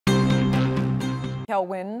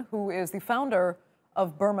Kyaw, who is the founder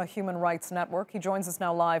of Burma Human Rights Network. He joins us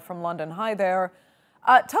now live from London. Hi there.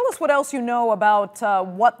 Tell us what else you know about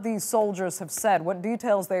what these soldiers have said, what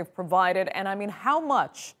details they've provided, and I mean, how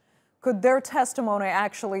much could their testimony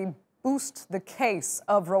actually boost the case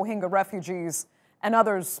of Rohingya refugees and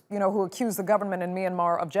others, who accuse the government in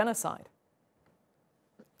Myanmar of genocide?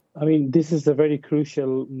 I mean, this is a very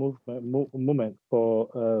crucial moment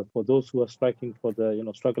for those who are striking for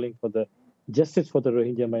the, struggling for the justice for the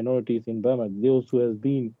Rohingya minorities in Burma, those who have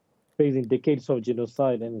been facing decades of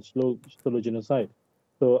genocide and slow genocide.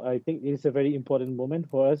 So I think it is a very important moment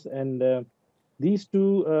for us, and these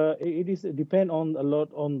two, depend on a lot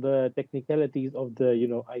on the technicalities of the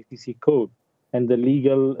ICC code and the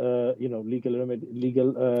legal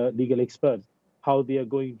legal experts, how they are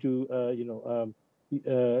going to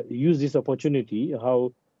use this opportunity,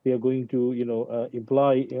 how they are going to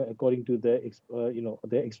imply according to the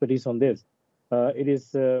their expertise on this. It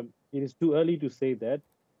is too early to say that,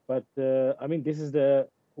 but I mean, this is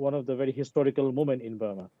one of the very historical moment in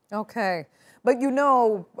Burma. Okay, but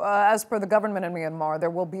as per the government in Myanmar, there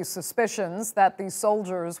will be suspicions that these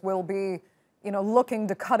soldiers will be, looking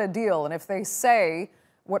to cut a deal, and if they say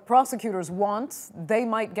what prosecutors want, they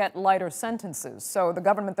might get lighter sentences. So the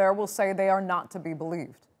government there will say they are not to be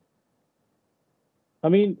believed. I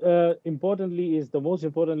mean, most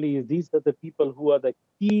importantly is these are the people who are the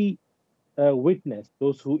key witness,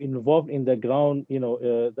 those who involved in the ground,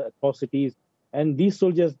 the atrocities. And these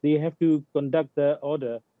soldiers, they have to conduct the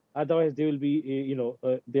order. Otherwise, they will be,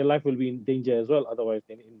 their life will be in danger as well. Otherwise,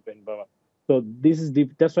 in Burma. So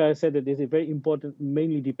that's why I said that this is very important.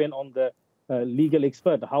 Mainly depend on the legal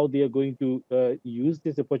expert, how they are going to use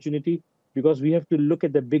this opportunity, because we have to look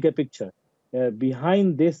at the bigger picture.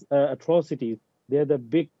 Behind this atrocities, there are the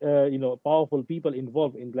big, powerful people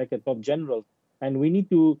involved in, like a top generals, and we need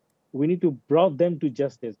to bring them to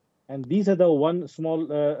justice. And these are the one small,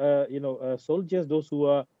 soldiers, those who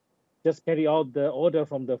are just carry out the order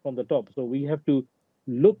from the top. So we have to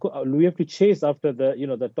chase after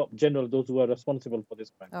the top general, those who are responsible for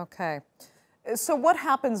this crime. Okay. So what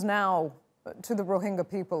happens now to the Rohingya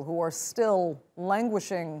people who are still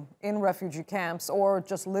languishing in refugee camps or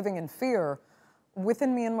just living in fear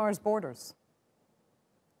within Myanmar's borders?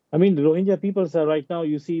 I mean, the Rohingya peoples are right now,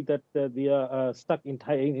 you see that they are stuck in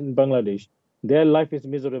Bangladesh. Their life is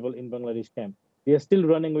miserable in Bangladesh camp. They are still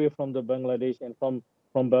running away from the Bangladesh and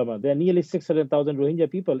from Burma. There are nearly 600,000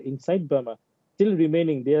 Rohingya people inside Burma still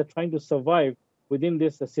remaining. They are trying to survive within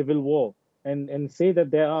this civil war, and say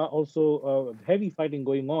that there are also heavy fighting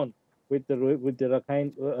going on with the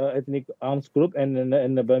Rakhine ethnic arms group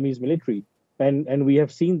and the Burmese military. And we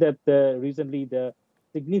have seen that recently the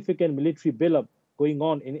significant military buildup going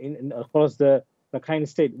on in across the Rakhine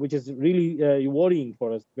state, which is really worrying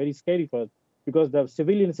for us, very scary for us, because the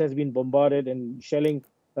civilians has been bombarded and shelling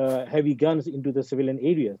heavy guns into the civilian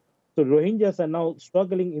areas. So Rohingyas are now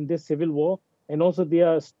struggling in this civil war, and also they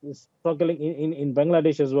are struggling in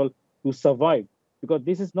Bangladesh as well to survive, because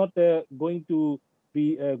this is not going to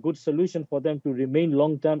be a good solution for them to remain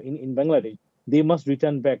long term in Bangladesh. They must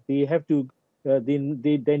return back. They have to.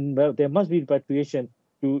 There must be repatriation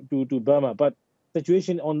to Burma, but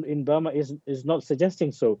situation in Burma is not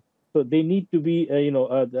suggesting so. So they need to be,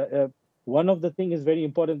 one of the thing is very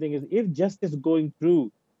important thing is, if justice going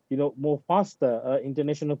through, more faster,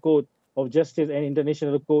 International Court of Justice and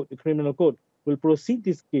International Court, Criminal Court will proceed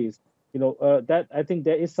this case. That I think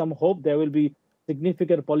there is some hope there will be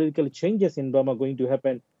significant political changes in Burma going to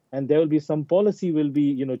happen, and there will be some policy will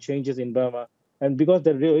be, changes in Burma. And because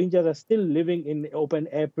the Rohingyas are still living in open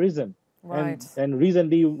air prison. Right. And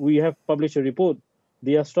recently we have published a report.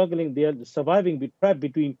 They are struggling, they are surviving, trapped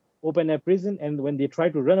between open air prison, and when they try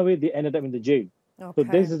to run away, they ended up in the jail. Okay.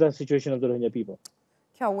 So this is the situation of the Rohingya people.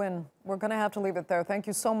 Kyaw, we're going to have to leave it there. Thank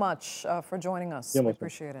you so much for joining us. We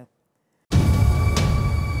appreciate it.